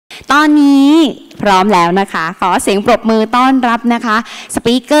ตอนนี้พร้อมแล้วนะคะขอเสียงปรบมือต้อนรับนะคะส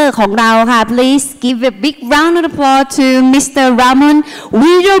ปีกเกอร์ของเราค่ะ Please give a big round of applause to Mr. Ramón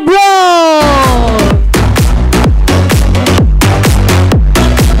Huidobro.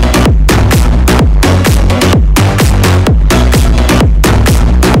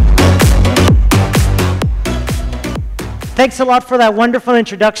 Thanks a lot for that wonderful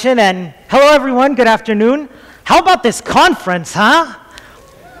introduction, and hello everyone, good afternoon. How about this conference, huh?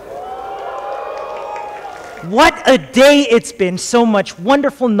 What a day it's been. So much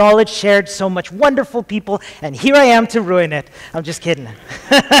wonderful knowledge shared, so much wonderful people, and here I am to ruin it. I'm just kidding.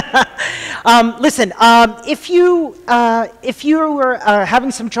 Listen, if you are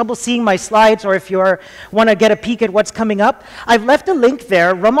having some trouble seeing my slides, or if you want to get a peek at what's coming up, I've left a link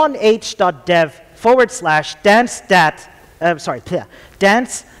there,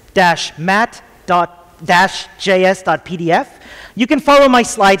 dance-mat.js.pdf. You can follow my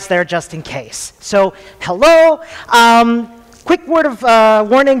slides there just in case. So, hello. Quick word of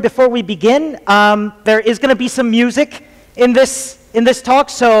warning before we begin. There is going to be some music in this talk,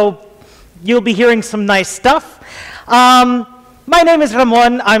 so you'll be hearing some nice stuff. My name is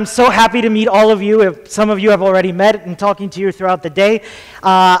Ramón. I'm so happy to meet all of you. Some of you have already met and talking to you throughout the day.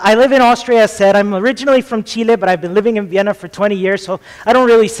 I live in Austria, as said. I'm originally from Chile, but I've been living in Vienna for 20 years, so I don't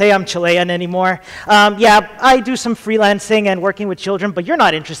really say I'm Chilean anymore. Yeah, I do some freelancing and working with children, but you're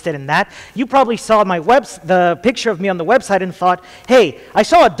not interested in that. You probably saw the picture of me on the website and thought, hey, I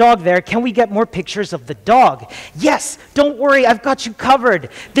saw a dog there. Can we get more pictures of the dog? Yes, don't worry. I've got you covered.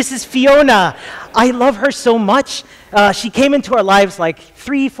 This is Fiona. I love her so much. She came into our lives like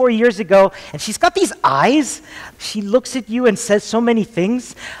 3-4 years ago, and she's got these eyes. She looks at you and says so many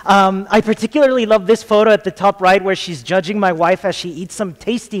things. I particularly love this photo at the top right where she's judging my wife as she eats some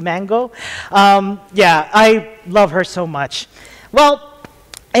tasty mango. Yeah, I love her so much. Well,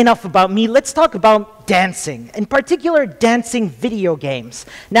 enough about me. Let's talk about dancing, in particular dancing video games.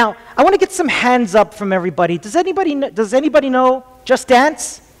 Now, I want to get some hands up from everybody. Does anybody know Just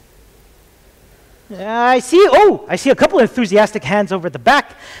Dance? I see a couple of enthusiastic hands over the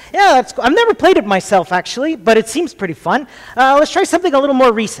back. Yeah, that's cool. I've never played it myself, actually, but it seems pretty fun. Let's try something a little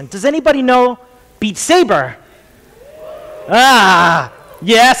more recent. Does anybody know Beat Saber? Ah,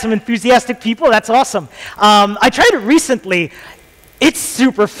 yeah, some enthusiastic people. That's awesome. I tried it recently. It's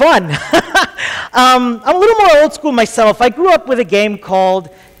super fun. I'm a little more old school myself. I grew up with a game called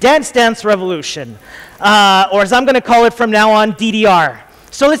Dance Dance Revolution, or as I'm going to call it from now on, DDR.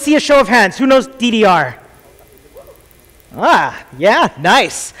 So let's see a show of hands. Who knows DDR? Ah, yeah,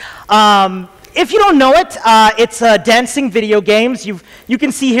 nice. If you don't know it, it's dancing video games. You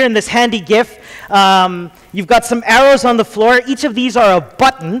can see here in this handy GIF, you've got some arrows on the floor. Each of these are a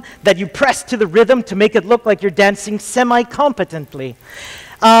button that you press to the rhythm to make it look like you're dancing semi-competently.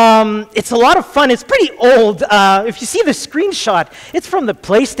 It's a lot of fun. It's pretty old. If you see the screenshot, it's from the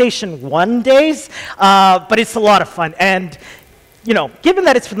PlayStation 1 days, but it's a lot of fun. And you know, given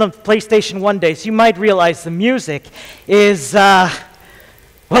that it's from the PlayStation 1 days, you might realize the music is, well,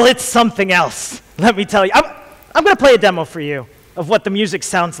 it's something else. Let me tell you. I'm going to play a demo for you of what the music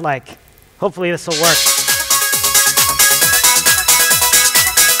sounds like. Hopefully this will work.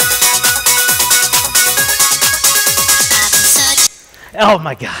 Oh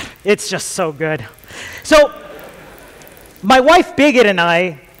my God, it's just so good. So, my wife Birgit and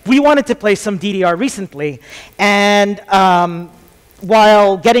I, we wanted to play some DDR recently, and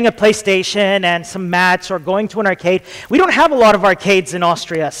while getting a PlayStation and some mats or going to an arcade, we don't have a lot of arcades in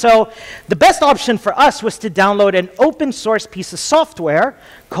Austria. So the best option for us was to download an open source piece of software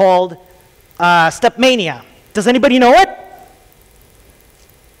called Stepmania. Does anybody know it?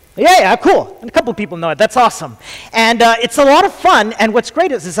 Yeah, cool. And a couple people know it. That's awesome. And it's a lot of fun. And what's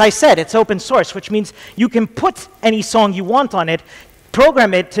great is, as I said, it's open source, which means you can put any song you want on it,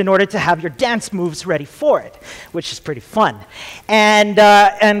 program it in order to have your dance moves ready for it, which is pretty fun. And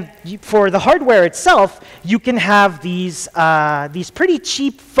for the hardware itself, you can have these pretty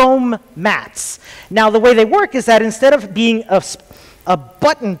cheap foam mats. Now, the way they work is that instead of being a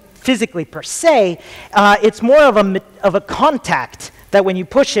button physically per se, it's more of a contact that when you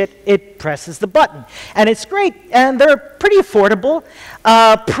push it, it presses the button. And it's great, and they're pretty affordable.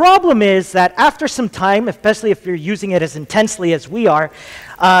 Problem is that after some time, especially if you're using it as intensely as we are,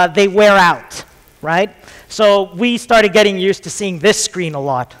 they wear out, right? So we started getting used to seeing this screen a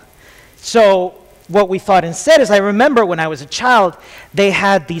lot. So what we thought instead is, I remember when I was a child, they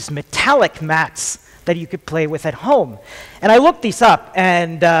had these metallic mats that you could play with at home. And I looked these up,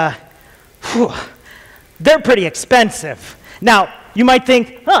 and they're pretty expensive. Now, you might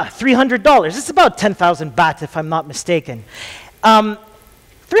think, $300. It's about 10,000 baht, if I'm not mistaken.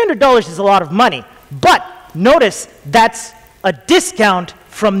 $300 is a lot of money, but notice that's a discount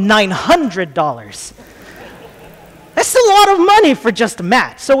from $900. That's a lot of money for just a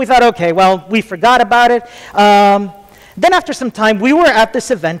mat. So we thought, okay, well, we forgot about it. Then after some time, we were at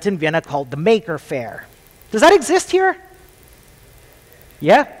this event in Vienna called the Maker Faire. Does that exist here?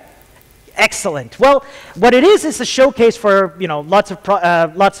 Yeah? Excellent. Well, what it is a showcase for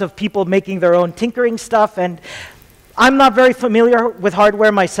lots of people making their own tinkering stuff, and I'm not very familiar with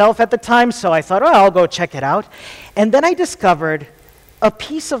hardware myself at the time, so I thought, oh, I'll go check it out. And then I discovered a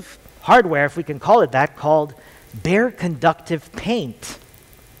piece of hardware, if we can call it that, called bare conductive paint.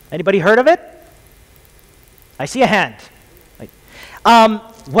 Anybody heard of it? I see a hand.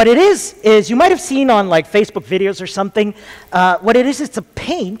 What it is you might have seen on like Facebook videos or something. What it is, it's a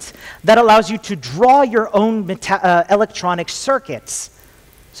paint that allows you to draw your own electronic circuits.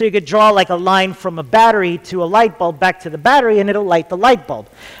 So you could draw like a line from a battery to a light bulb back to the battery, and it'll light the light bulb,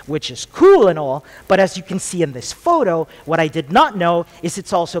 which is cool and all. But as you can see in this photo, what I did not know is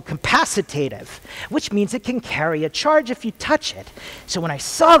it's also capacitive, which means it can carry a charge if you touch it. So when I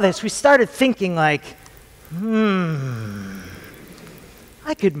saw this, we started thinking like,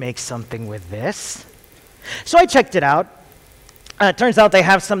 I could make something with this. So I checked it out. It turns out they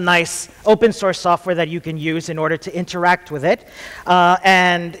have some nice open source software that you can use in order to interact with it.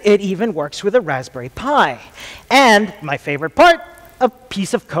 And it even works with a Raspberry Pi. And my favorite part, a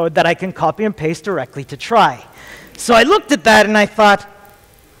piece of code that I can copy and paste directly to try. So I looked at that and I thought,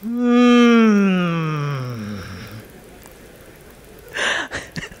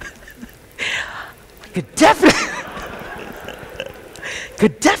 I could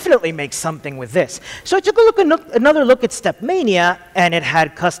definitely make something with this. So I took another look at StepMania, and it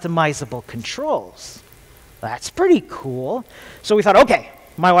had customizable controls. That's pretty cool. So we thought, okay,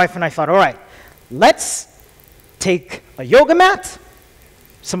 my wife and I thought, all right, let's take a yoga mat,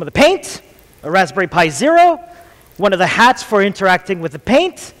 some of the paint, a Raspberry Pi Zero, one of the hats for interacting with the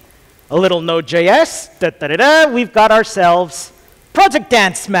paint, a little Node.js, we've got ourselves Project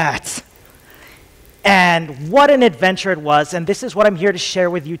Dance Mat. And what an adventure it was, and this is what I'm here to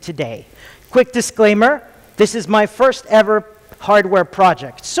share with you today. Quick disclaimer, this is my first ever hardware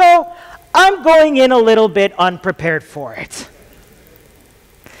project, so I'm going in a little bit unprepared for it.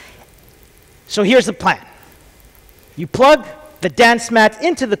 So here's the plan. You plug the dance mat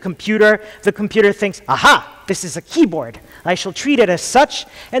into the computer thinks, aha, this is a keyboard. I shall treat it as such,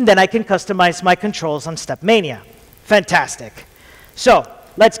 and then I can customize my controls on StepMania. Fantastic. So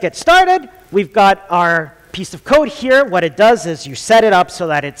let's get started. We've got our piece of code here. What it does is you set it up so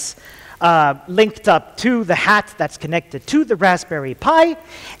that it's linked up to the hat that's connected to the Raspberry Pi.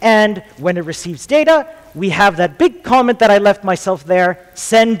 And when it receives data, we have that big comment that I left myself there,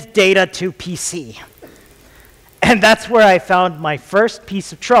 send data to PC. And that's where I found my first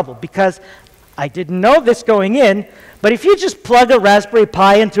piece of trouble, because I didn't know this going in, but if you just plug a Raspberry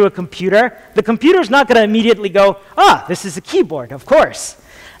Pi into a computer, the computer's not going to immediately go, ah, this is a keyboard, of course.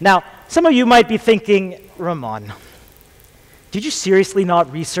 Now, some of you might be thinking, Ramon, did you seriously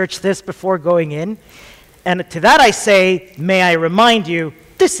not research this before going in? And to that I say, may I remind you,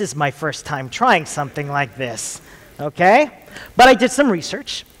 this is my first time trying something like this, okay? But I did some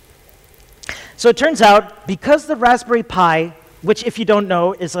research. So it turns out, because the Raspberry Pi, which if you don't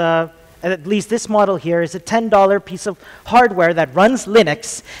know is at least this model here, is a $10 piece of hardware that runs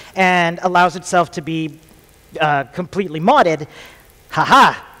Linux and allows itself to be completely modded,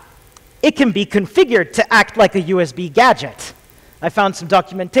 it can be configured to act like a USB gadget. I found some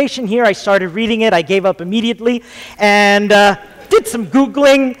documentation here. I started reading it. I gave up immediately and did some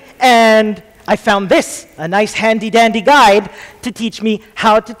Googling, and I found this, a nice handy-dandy guide to teach me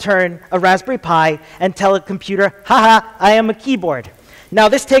how to turn a Raspberry Pi and tell a computer, I am a keyboard. Now,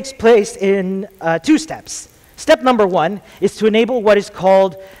 this takes place in 2 steps. Step number 1 is to enable what is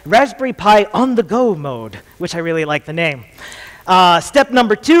called Raspberry Pi on-the-go mode, which I really like the name. Step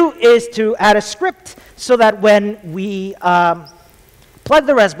number 2 is to add a script so that when we plug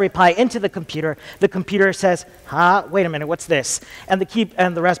the Raspberry Pi into the computer says, wait a minute, what's this? And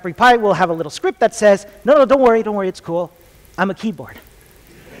the Raspberry Pi will have a little script that says, no, don't worry, it's cool. I'm a keyboard.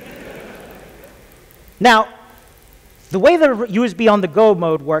 Now, the way the USB on-the-go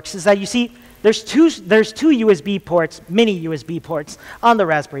mode works is that you see there's two USB ports, mini USB ports, on the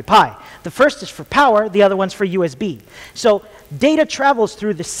Raspberry Pi. The first is for power, the other one's for USB. So data travels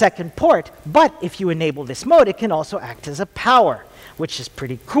through the second port, but if you enable this mode, it can also act as a power, which is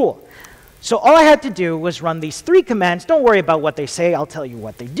pretty cool. So all I had to do was run these 3 commands. Don't worry about what they say. I'll tell you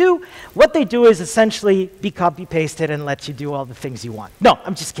what they do. What they do is essentially be copy-pasted and let you do all the things you want. No,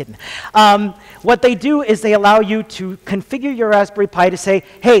 I'm just kidding. What they do is they allow you to configure your Raspberry Pi to say,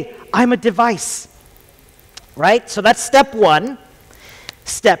 hey, I'm a device. Right? So that's step 1.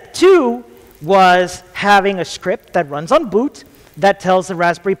 Step 2 was having a script that runs on boot that tells the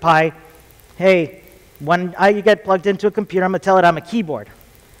Raspberry Pi, hey, when you get plugged into a computer, I'm going to tell it I'm a keyboard.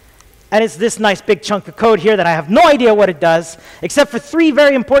 And it's this nice big chunk of code here that I have no idea what it does, except for 3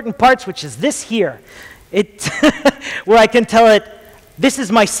 very important parts, which is this here. Where I can tell it, this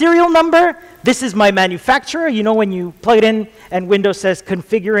is my serial number, this is my manufacturer. You know when you plug it in and Windows says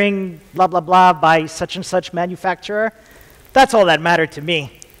configuring blah, blah, blah by such and such manufacturer? That's all that mattered to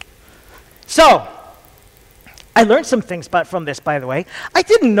me. So, I learned some things from this, by the way. I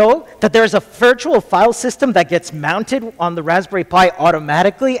didn't know that there's a virtual file system that gets mounted on the Raspberry Pi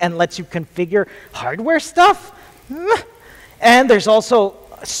automatically and lets you configure hardware stuff. And there's also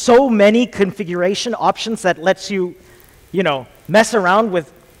so many configuration options that lets you, mess around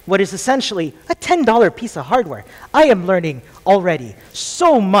with what is essentially a $10 piece of hardware. I am learning already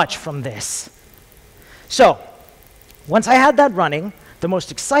so much from this. So, once I had that running, the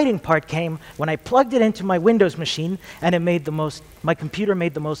most exciting part came when I plugged it into my Windows machine and my computer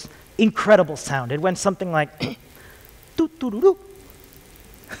made the most incredible sound. It went something like, doo-doo-doo-doo.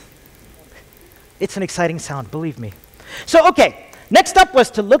 It's an exciting sound, believe me. So, okay, next up was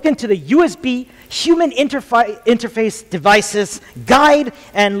to look into the USB Human Interface Devices guide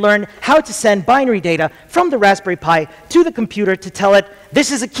and learn how to send binary data from the Raspberry Pi to the computer to tell it,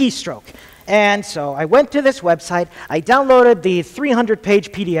 this is a keystroke. And so I went to this website, I downloaded the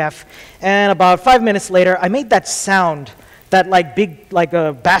 300-page PDF, and about 5 minutes later, I made that sound that like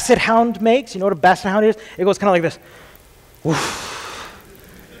a basset hound makes. You know what a basset hound is? It goes kind of like this. Woof.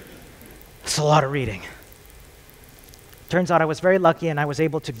 It's a lot of reading. Turns out I was very lucky, and I was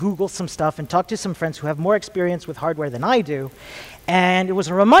able to Google some stuff and talk to some friends who have more experience with hardware than I do. And it was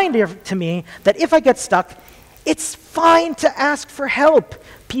a reminder to me that if I get stuck, it's fine to ask for help.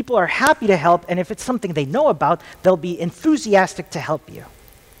 People are happy to help, and if it's something they know about, they'll be enthusiastic to help you.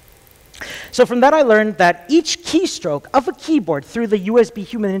 So from that, I learned that each keystroke of a keyboard through the USB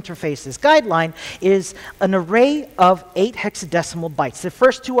Human Interfaces guideline is an array of 8 hexadecimal bytes. The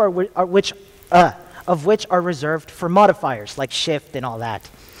first 2 of which are reserved for modifiers, like shift and all that.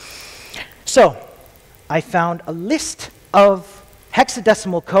 So I found a list of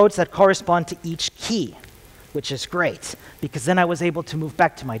hexadecimal codes that correspond to each key, which is great, because then I was able to move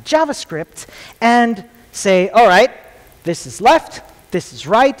back to my JavaScript and say, all right, this is left, this is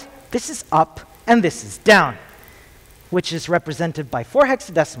right, this is up, and this is down, which is represented by 4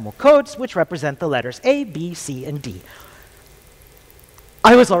 hexadecimal codes, which represent the letters A, B, C, and D.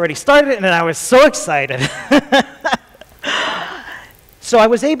 I was already started, and I was so excited. So I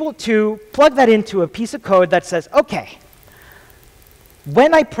was able to plug that into a piece of code that says, okay,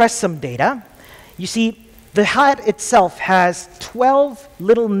 when I press some data, you see, the hat itself has 12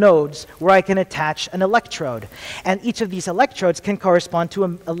 little nodes where I can attach an electrode. And each of these electrodes can correspond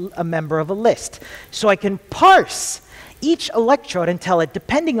to a member of a list. So I can parse each electrode and tell it,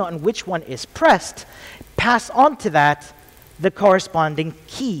 depending on which one is pressed, pass on to that the corresponding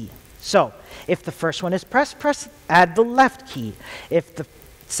key. So if the first one is pressed, add the left key. If the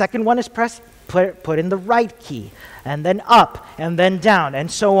second one is pressed, put in the right key, and then up, and then down,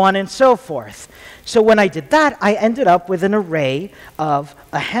 and so on and so forth. So when I did that, I ended up with an array of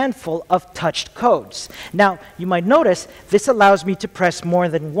a handful of touched codes. Now, you might notice this allows me to press more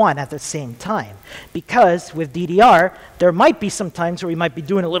than one at the same time, because with DDR, there might be some times where we might be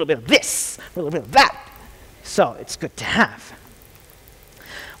doing a little bit of this, a little bit of that. So it's good to have.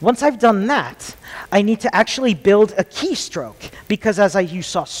 Once I've done that, I need to actually build a keystroke, because as you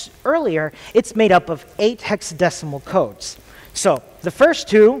saw earlier, it's made up of 8 hexadecimal codes. So the first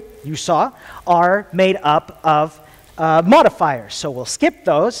 2 you saw are made up of modifiers. So we'll skip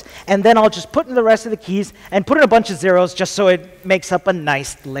those, and then I'll just put in the rest of the keys and put in a bunch of zeros just so it makes up a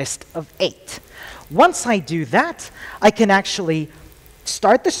nice list of 8. Once I do that, I can actually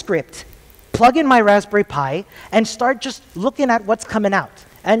start the script, plug in my Raspberry Pi, and start just looking at what's coming out.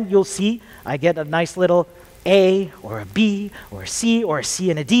 And you'll see I get a nice little A, or a B, or a C, or a C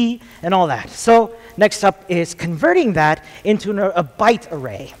and a D, and all that. So next up is converting that into a byte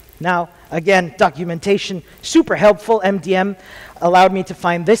array. Now, again, documentation, super helpful. MDM allowed me to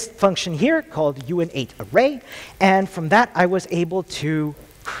find this function here called UN8 array. And from that, I was able to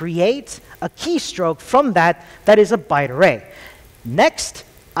create a keystroke from that that is a byte array. Next,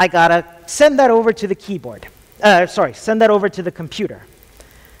 I gotta send that over to the keyboard. Send that over to the computer.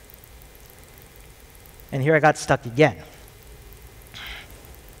 And here I got stuck again.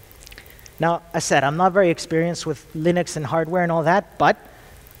 Now, as I said, I'm not very experienced with Linux and hardware and all that, but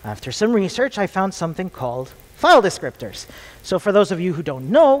after some research, I found something called file descriptors. So for those of you who don't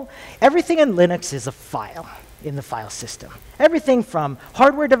know, everything in Linux is a file in the file system. Everything from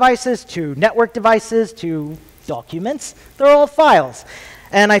hardware devices to network devices to documents, they're all files.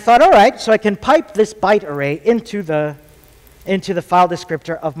 And I thought, all right, so I can pipe this byte array into the file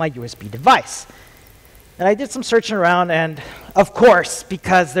descriptor of my USB device. And I did some searching around, and of course,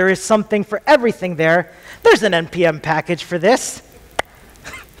 because there is something for everything there, there's an NPM package for this.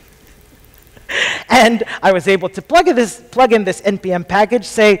 And I was able to plug in this NPM package,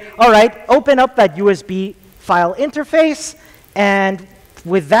 say, all right, open up that USB file interface, and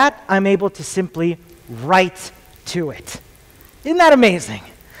with that, I'm able to simply write to it. Isn't that amazing?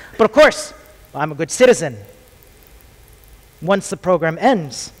 But of course, I'm a good citizen. Once the program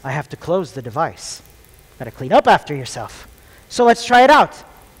ends, I have to close the device. Got to clean up after yourself. So let's try it out.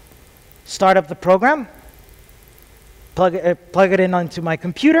 Start up the program, plug it in onto my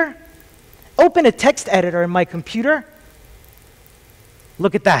computer, open a text editor in my computer.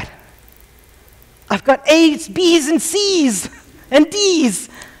 Look at that. I've got A's, B's, and C's, and D's.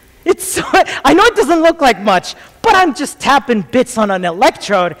 I know it doesn't look like much, but I'm just tapping bits on an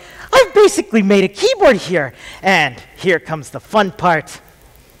electrode. I've basically made a keyboard here. And here comes the fun part.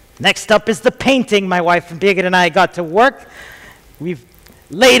 Next up is the painting. My wife Birgit and I got to work. We've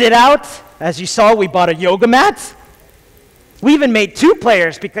laid it out. As you saw, we bought a yoga mat. We even made 2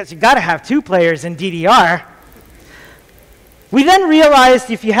 players, because you got to have 2 players in DDR. We then realized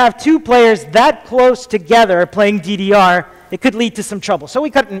if you have 2 players that close together playing DDR, it could lead to some trouble. So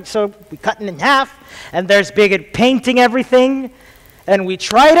we cut it in half, and there's Birgit painting everything. And we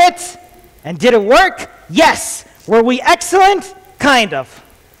tried it, and did it work? Yes. Were we excellent? Kind of.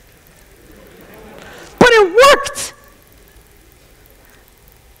 But it worked!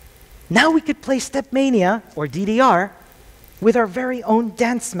 Now we could play Stepmania, or DDR, with our very own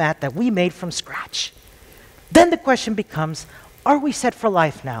dance mat that we made from scratch. Then the question becomes, are we set for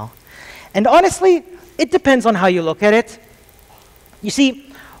life now? And honestly, it depends on how you look at it. You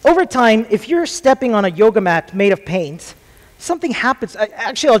see, over time, if you're stepping on a yoga mat made of paint, something happens.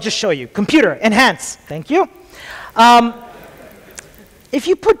 Actually, I'll just show you. Computer, enhance. Thank you. If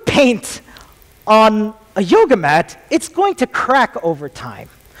you put paint on a yoga mat, it's going to crack over time.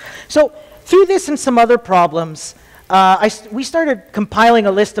 So through this and some other problems, we started compiling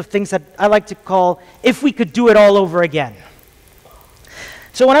a list of things that I like to call, if we could do it all over again.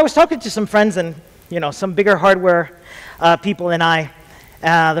 So when I was talking to some friends and some bigger hardware people than I,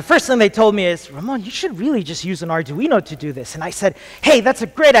 the first thing they told me is, Ramon, you should really just use an Arduino to do this. And I said, hey, that's a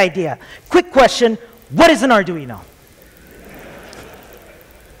great idea. Quick question, what is an Arduino?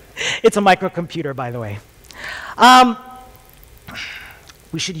 It's a microcomputer, by the way.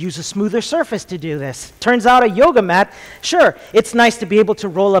 We should use a smoother surface to do this. Turns out a yoga mat, sure, it's nice to be able to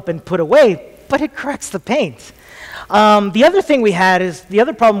roll up and put away, but it cracks the paint. The other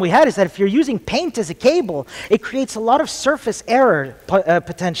problem we had is that if you're using paint as a cable, it creates a lot of surface error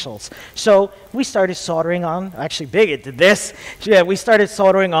potentials. So we started soldering on, actually Birgit did this, yeah, we started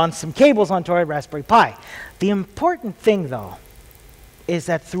soldering on some cables onto our Raspberry Pi. The important thing though, is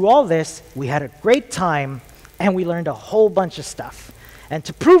that through all this, we had a great time and we learned a whole bunch of stuff. And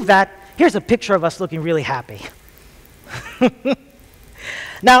to prove that, here's a picture of us looking really happy.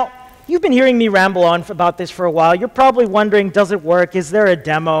 Now, you've been hearing me ramble on about this for a while. You're probably wondering, does it work? Is there a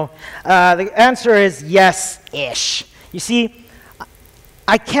demo? The answer is yes-ish. You see,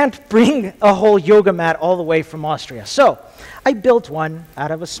 I can't bring a whole yoga mat all the way from Austria. So I built one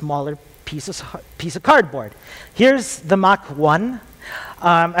out of a smaller piece of cardboard. Here's the Mach 1.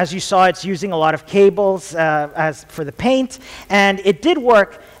 As you saw, it's using a lot of cables as for the paint, and it did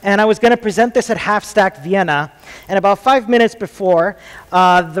work. And I was going to present this at Half Stack Vienna, and about 5 minutes before,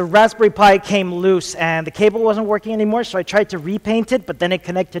 the Raspberry Pi came loose, and the cable wasn't working anymore, so I tried to repaint it, but then it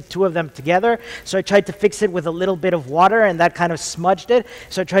connected 2 of them together. So I tried to fix it with a little bit of water, and that kind of smudged it.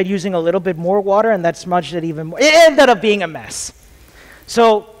 So I tried using a little bit more water, and that smudged it even more. It ended up being a mess.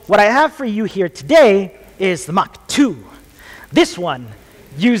 So what I have for you here today is the Mach 2. This one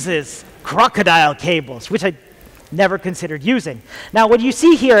uses crocodile cables, which I never considered using. Now, what you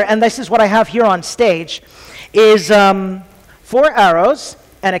see here, and this is what I have here on stage, is 4 arrows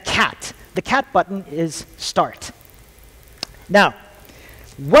and a cat. The cat button is start. Now,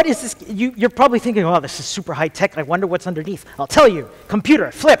 what is this? You're probably thinking, oh, this is super high tech. I wonder what's underneath. I'll tell you. Computer,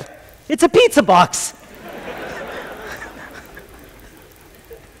 flip. It's a pizza box.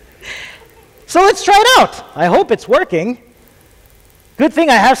 So let's try it out. I hope it's working. Good thing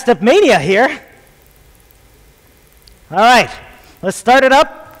I have Stepmania here. All right, let's start it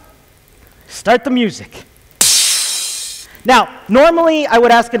up. Start the music. Now, normally I would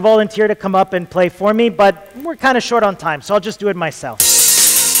ask a volunteer to come up and play for me, but we're kind of short on time, so I'll just do it myself.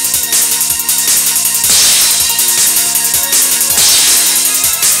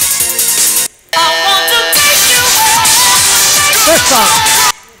 First song.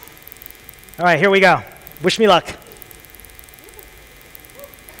 All right, here we go. Wish me luck.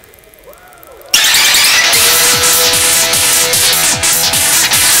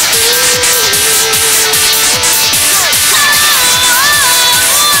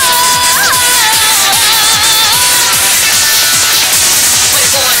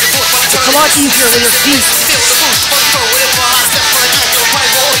 It's a lot easier with your feet.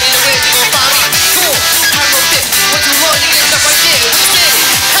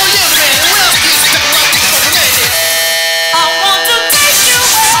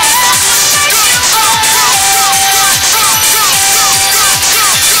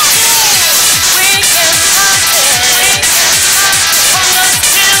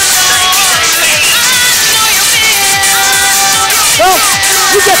 Well,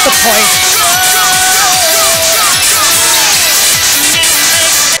 you get the point.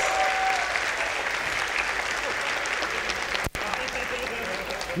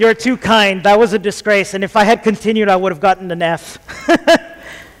 You're too kind. That was a disgrace. And if I had continued, I would have gotten an F.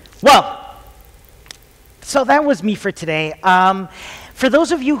 Well, so that was me for today. For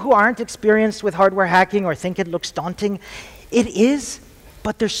those of you who aren't experienced with hardware hacking or think it looks daunting, it is,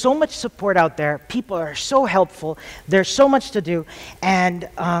 but there's so much support out there. People are so helpful. There's so much to do. And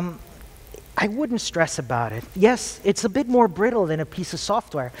I wouldn't stress about it. Yes, it's a bit more brittle than a piece of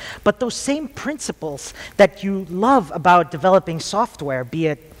software, but those same principles that you love about developing software, be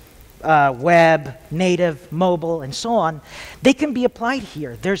it web, native, mobile, and so on, they can be applied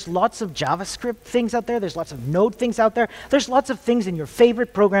here. There's lots of JavaScript things out there. There's lots of Node things out there. There's lots of things in your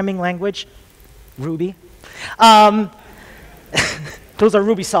favorite programming language, Ruby. Those are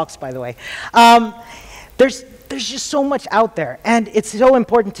Ruby socks, by the way. There's just so much out there, and it's so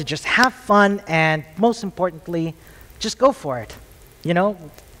important to just have fun, and most importantly, just go for it. You know,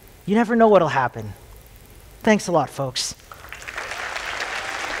 you never know what'll happen. Thanks a lot, folks.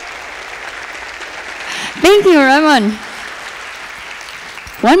 Thank you, Ramon.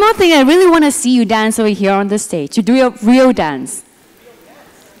 One more thing, I really want to see you dance over here on the stage. You do a real dance.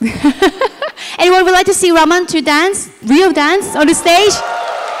 Anyone would like to see Ramon to dance? Real dance on the stage?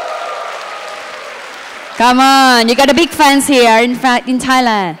 Come on, you got a big fans here in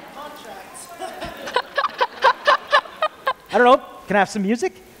Thailand. I don't know, can I have some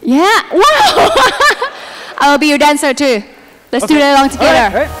music? Yeah, wow! I'll be your dancer too. Let's do that along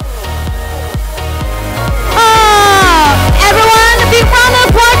together. All right. Oh, everyone, a big round of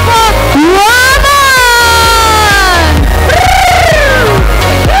applause for Ramon!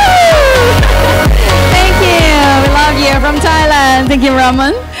 Thank you, we love you from Thailand. Thank you,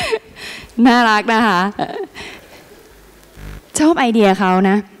 Ramon. น่ารักนะคะชอบไอเดียเขา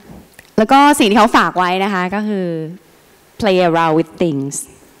นะแล้วก็สิ่งที่เขาฝากไว้นะคะก็คือ play around with things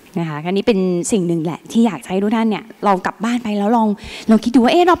นะคะอันนี้เป็นสิ่งหนึ่งแหละที่อยากให้ทุกท่านเนี่ยลองกลับบ้านไปแล้วลองคิดดูว่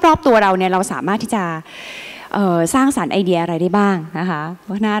ารอบๆตัวเราเนี่ยเราสามารถที่จะสร้างสรรค์ไอเดียอะไรได้บ้างนะคะ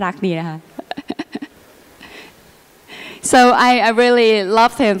ว่าน่ารักดีนะคะ so I really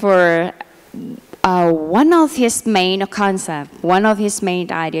loved him for one of his main concept, one of his main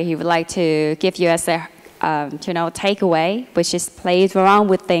idea he would like to give you as a takeaway, which is play around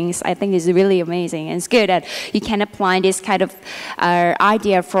with things. I think is really amazing, and it's good that you can apply this kind of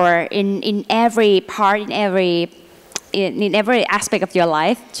idea for in every part, in every aspect of your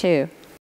life too.